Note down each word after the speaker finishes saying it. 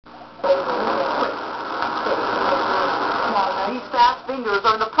fingers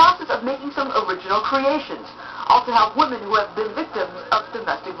are in the process of making some original creations, all to help women who have been victims of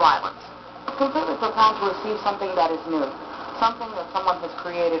domestic violence. It's completely profound to receive something that is new, something that someone has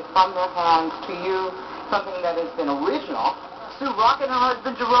created from their hands to you, something that has been original. Sue Rock and her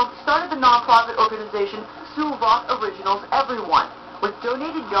husband Jerome started the nonprofit organization Sue Rock Originals Everyone. With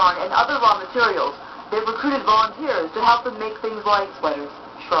donated yarn and other raw materials, they've recruited volunteers to help them make things like sweaters,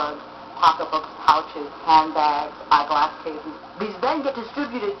 shrugs, pocketbooks, pouches, handbags, eyeglass cases. These then get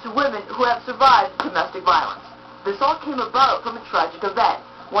distributed to women who have survived domestic violence. This all came about from a tragic event,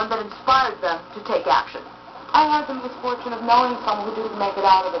 one that inspired them to take action. I had the misfortune of knowing someone who didn't make it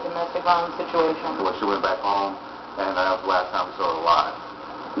out of a domestic violence situation. Well, she went back home, and that was the last time we saw her alive.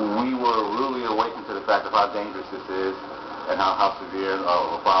 We were really awakened to the fact of how dangerous this is and how severe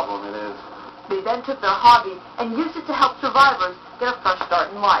of a problem it is. They then took their hobby and used it to help survivors get a fresh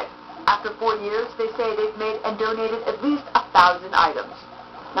start in life. After 4 years, they say they've made and donated at least 1,000 items.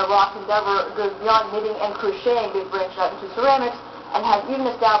 Now, Rock's endeavor goes beyond knitting and crocheting. They've branched out into ceramics and have even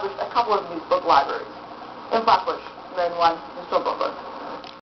established a couple of new book libraries. In Flatbush, Main One, in Brooklyn.